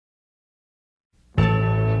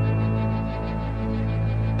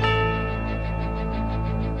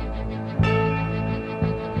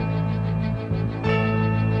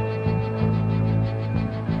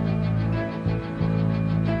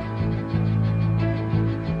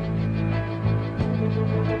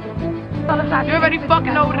You already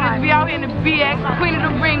fucking know what it is. We out here in the BX, Queen of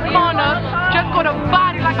the Ring corner. Just got a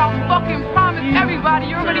body like I fucking promised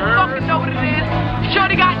everybody. You already fucking know what it is.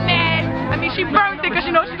 Shorty got mad. I mean, she burned it because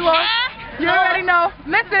she knows she lost. You already know.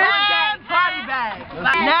 Listen. Party bag.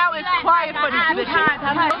 Now it's quiet for this bitch.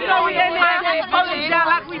 You know we in there. Hold it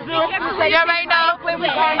down like we do. You already know.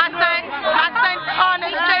 My son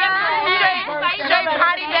Connor straight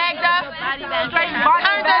party bagged up.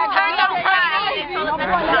 Turned up purple.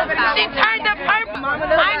 She turned up purple.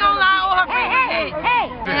 I ain't gonna lie on her face. Hey.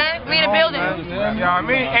 We in the building. Yeah,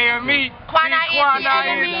 A.M.E. A.M.E. Connor, you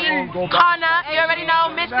already know,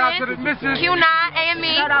 Mrs. Quinine,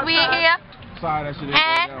 A.M.E. We in here. Sorry, that shit is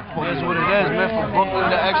that's what it is, man. From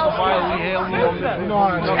Brooklyn to Extra Fire, we here.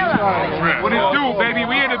 What it do, baby?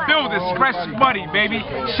 We in the building. Fresh Buddy, baby.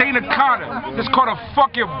 Shana Konor. It's called a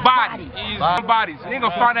fucking body. Bodies. You ain't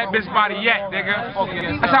gonna find that bitch body yet, nigga.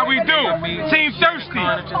 That's how we do. Team Thirsty.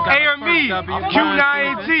 A.M.E.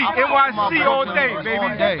 Q9T. NYC all day,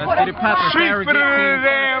 baby. Street for the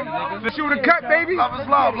damn. Let's shoot a cut, baby. Love is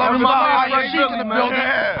love. Love is love. SHEIKH in the building.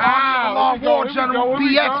 War General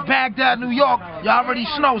BX, Baghdad, New York. Y'all already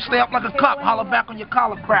know. Stay up like a cup. Holler back on your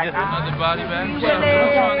collar crack. Another body bag.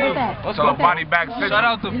 Let's go body back. Shout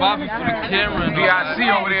out to Bobby for the camera.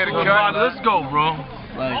 VICCI over there to cut. Let's go, bro.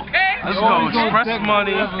 Let's go. Express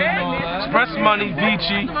money,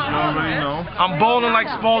 VICCI. I'm bowling like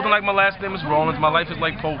Spalding, like my last name is Rollins. My life is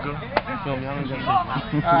like poker. You feel me?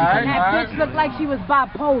 That bitch looked like she was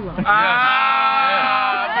bipolar.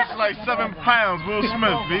 It's like 7 pounds. Will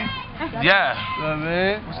Smith, B. Yeah.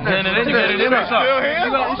 Man. Then you get it. What's up?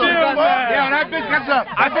 Yeah, that bitch gets up.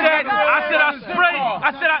 I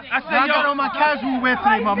got on my casual wear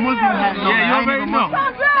today, my Muslim hat. Yeah, you already know.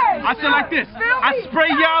 I said like this. I spray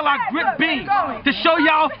y'all like grip beans to show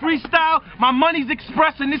y'all freestyle. My money's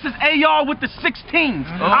express, and this is AR with the 16s.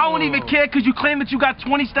 I don't even care because you claim that you got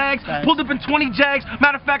 20 stags, pulled up in 20 jags.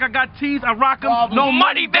 Matter of fact, I got T's, I rock them. No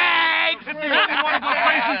money bags. If you really want to go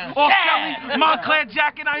crazy, or Kelly, Montclair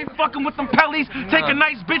jacket, I ain't fucking with them pellies. Take a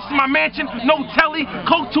nice bitch to my mansion, no telly.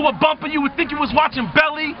 Coat to a bumper, you would think you was watching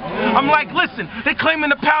Belly. I'm like, listen, they claiming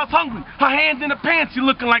the pal's hungry. Her hands in the pants, you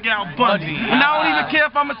looking like Al Bundy. And I don't even care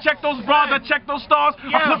if I'ma check those bras, I check those stars.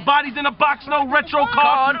 I put bodies in a box, no retro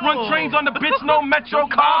card. Run trains on the bitch, no metro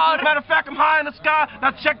card. Matter of fact, I'm high in the sky,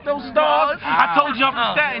 now check those stars. I told you I'm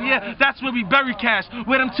from Staten, yeah, that's where we bury cash.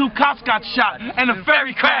 Where them 2 cops got shot and the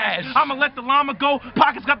ferry crashed. I'ma let the llama go,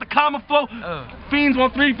 pockets got the comma flow. Fiends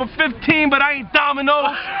want 3 for 15, but I ain't domino.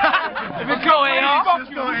 Let's go, A.R.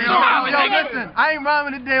 Listen, I ain't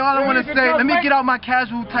rhyming today. All I want to say, let me get out my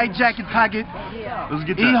casual tight jacket pocket. Let's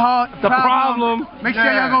get that. E-HART, the problem. Make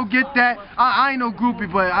sure y'all go get that. I ain't no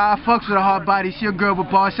groupie, but I fucks with a hard body. She a girl with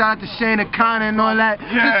balls. Shout out to Shana Konor and all that.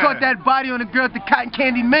 Just caught that body on the girl with the cotton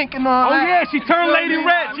candy mink and all that. Oh yeah, she turned lady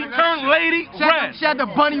red. She turned lady red. She had the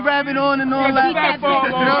bunny rabbit on and all that. You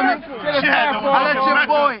know what I let your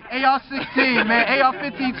boy, AR16, man.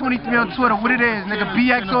 AR1523 on Twitter. What it is, nigga.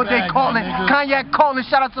 BX all day calling. Cognac calling.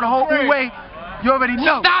 Shout out to the whole way. You already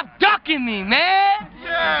know. Stop ducking me, man.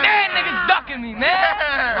 Man, niggas ducking me,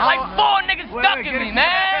 man. Like 4 niggas ducking me,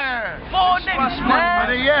 man. 4 niggas, man.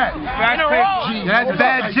 That's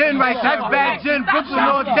bad gin, right? That's bad gin. Brooklyn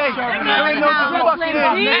all day. You ain't know what the fuck it is,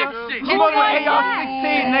 nigga. You want to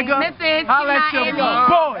AR16, nigga. Holla at your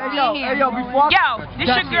boy. Yo, this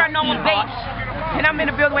your girl Norman Bates. And I'm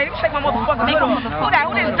in the building. Wait, let me check my motherfucking nigga. Who that?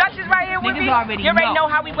 Who this Duchess right here with me? You already know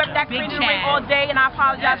how we whip that Queen of the Ring all day, and I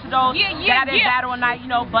apologize to those that I didn't battle all night,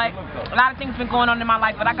 you know, but a lot of things been going on in my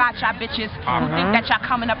life, but I got y'all bitches who think that y'all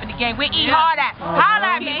coming up in the game. Where E-HART at?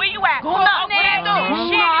 Holla at me. Where you at? Who up? What it do?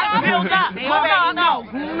 Shit, build up. You already know.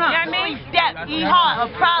 You know what I mean? Step, E-HART,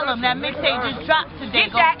 a problem. That mixtape just dropped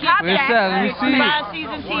today. Get that, copy that. Let me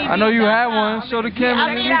see. I know you had one. Show the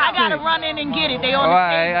camera. I gotta run in and get it. They on the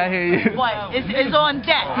Alright, I hear you. But it's on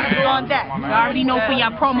deck. It's on deck. You already know for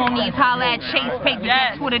your promo needs, holla at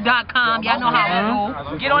Twitter.com. Y'all know how it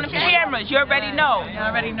goes. Get on the cameras. You already know.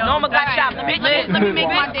 Norma got shot. Let me make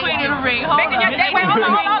my Queen of the Ring. Making your day. Wait, hold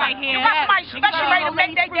on. You got somebody special ready to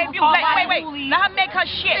make their debut. Wait. Let her make her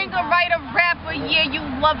shit. Singer, writer, rapper, yeah, you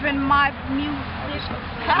loving my music.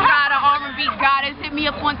 Got an R&B goddess. Hit me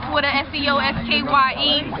up on Twitter,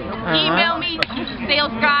 SEOSKYE. Email me,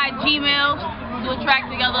 salesguy@gmail.com. Do a track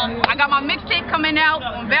together. I got my mixtape coming out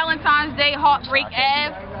on Valentine's Day, Heartbreak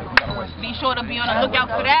Ave. Be sure to be on the lookout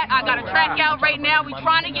for that. I got a track out right now. We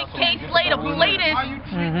trying to get K-Slay the latest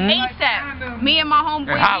ASAP. Me and my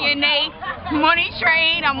homeboy DNA, Money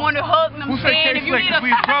Train. I'm on the hook. And I'm saying if you need a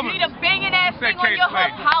banging ass thing on your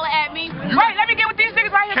hook, holla at me. Wait, let me get with these niggas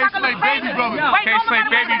right here. K-Slay baby brothers. K-Slay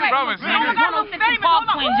baby brothers. Hold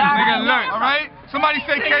on. twins, y'all. Nigga, look. Alright? Somebody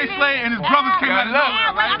say K-Slay and his brothers came out of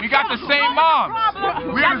nowhere. We got the same mom.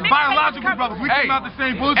 We're his biological brothers. We came out the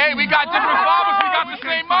same bullshit. Hey, we got different fathers. We got the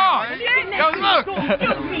same mom. Yo, look.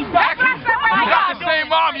 We got the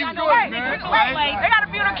same mom. You good, man. They got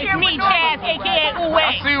a beautiful kid Me, Chaz, a.k.a. Uwe.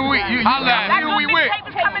 I see who we. That who we good with. mixtape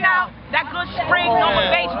is coming out. That good spring, over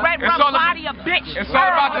base, red rum body, a bitch. It's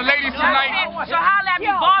all about the ladies tonight. So holla at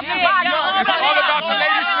me, balls and body. It's all about the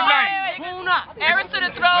ladies tonight. Heir to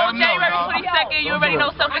the throne, January 22nd. You already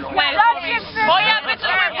know self-explanatory. Oh yeah, bitches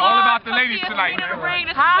with balls. All about the ladies tonight, man.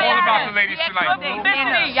 All about the ladies tonight.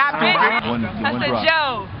 I said,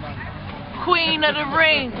 Joe, Queen of the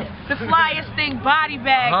Ring, the flyest thing, body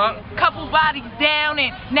bag. Couple bodies down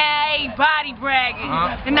and now I ain't body bragging.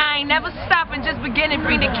 And I ain't never stopping, just beginning,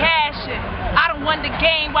 bring the cash in. I don't won the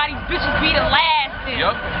game while these bitches be the last in.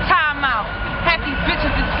 Time out. Half these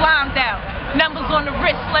bitches is slimed out. Numbers on the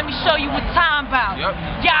wrist, let me show you what time about.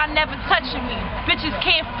 Y'all never touching me. Bitches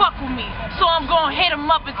can't fuck with me. So I'm gonna hit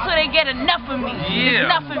them up until they get enough of me.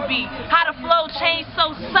 It's nothing be. How the flow changed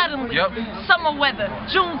so suddenly. Summer weather,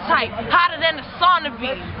 June type, hotter than the sauna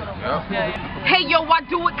be. Hey yo, I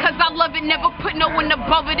do it cause I love it. Never put no one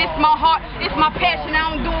above it. It's my heart, it's my passion.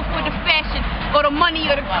 I don't do it for the fashion or the money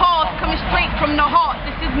or the cause. Coming straight from the heart.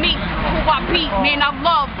 This is me, who I be. Man, I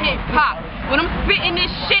love hip hop. When I'm spitting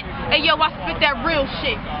this shit, hey yo, I spit that real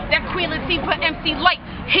shit. That Queen Latifah MC Light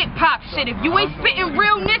hip hop shit. If you ain't spitting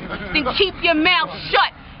realness, then keep your mouth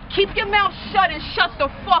shut. Keep your mouth shut and shut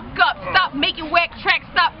the fuck up. Stop making whack tracks.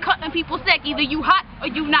 Stop cutting people's sack. Either you hot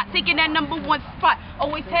or you not taking that #1 spot.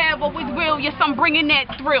 Always have, always will. Yes, I'm bringing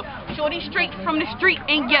that thrill. Shorty straight from the street,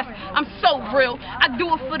 and yes, I'm so real. I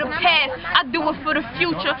do it for the past. I do it for the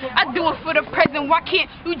future. I do it for the present. Why can't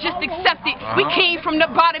you just accept it? We came from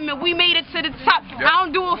the bottom and we made it to the top. I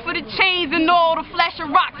don't do it for the chains and all the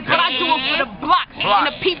flashing rocks, but I do it for the block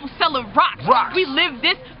and the people selling rocks. We live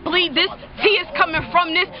this, bleed this, tears coming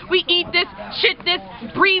from this. We eat this, shit this,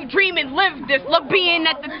 breathe, dream, and live this. Love being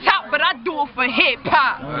at the top, but I do it for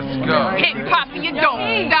hip-hop. Let's go. Hip-hop and you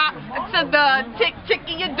don't stop to the tick-tick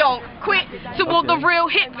and you don't quit. To all the real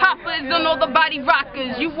hip-hoppers and all the body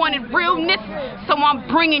rockers. You wanted realness, so I'm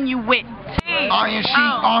bringing you it. Iron Sheik,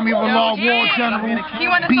 Army of Law, War General,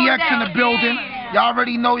 BX in the building. Y'all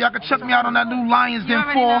already know, y'all can check me out on that new Lions Den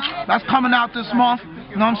 4. That's coming out this month.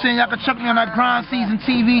 You know what I'm saying? Y'all can check me on that Grind Season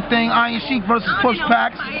TV thing, Iron Sheik versus Push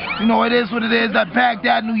Packs. You know, it is what it is. That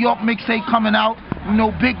Baghdad, New York mixtape coming out. You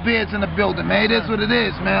know, Big Beard's in the building, man. It is what it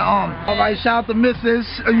is, man. All right, shout out to Mrs.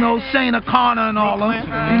 You know, Shana Konor and all them.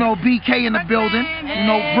 You know, BK in the building. You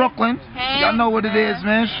know, Brooklyn. Y'all know what it is,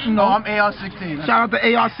 man. You know, I'm AR-16. Shout out to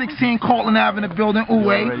AR-16, Cortland Ave in the building.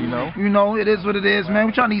 Uwe. You know, it is what it is, man.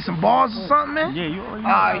 We trying to need some bars or something, man? Yeah, you already know.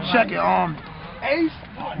 All right, check it. Ace.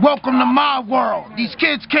 Welcome to my world. These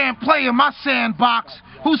kids can't play in my sandbox.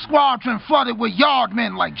 Whose squadron flooded with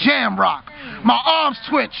yardmen like Jamrock? My arms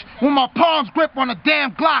twitch when my palms grip on a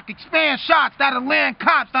damn Glock. Expand shots that'll land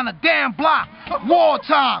cops on a damn block.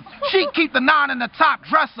 Wartime. She keep the 9 in the top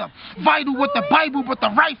dresser. Vital with the Bible, but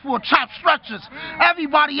the rifle chop stretchers.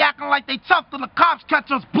 Everybody acting like they tough till the cops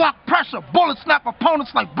catch us. Block pressure. Bullet snap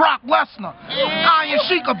opponents like Brock Lesnar. Iron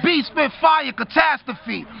Sheik, a beast, spit fire,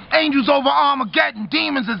 catastrophe. Angels over Armageddon,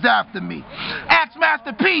 demons is after me. Ask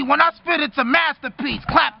Master P, when I spit it's a masterpiece.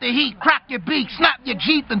 Clap the heat, crack your beak, snap your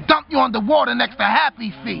Jeep, and dump you on the water next to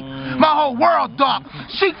Happy Feet. My whole world dark.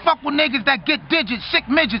 Sheik fuck with niggas that get digits, sick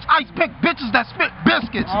midgets, ice pick bitches that spit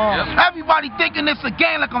biscuits. Everybody thinking it's a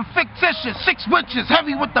game like I'm fictitious. 6 witches,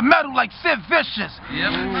 heavy with the metal like Sid Vicious.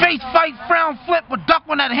 Face fight, frown flip, but duck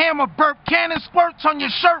when that hammer burp. Cannon squirts on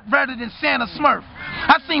your shirt redder than Santa Smurf.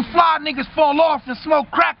 I seen fly niggas fall off and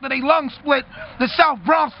smoke crack till they lungs split. The South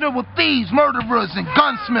Bronx filled with thieves, murderers, and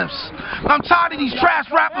gunsmiths. I'm tired of these trash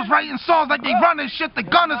rappers writing songs like they running shit. The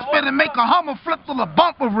gunner spit and make a Hummer flip till a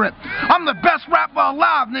bumper rip. I'm the best rapper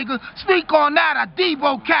alive, nigga. Speak on that, I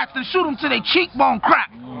DEBO cats and shoot them till they cheekbone crack.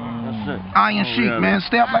 Iron Sheik, man.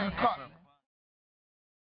 Stay up like a cut.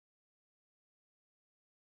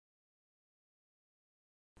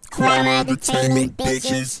 Crime Entertainment,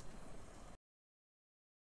 bitches.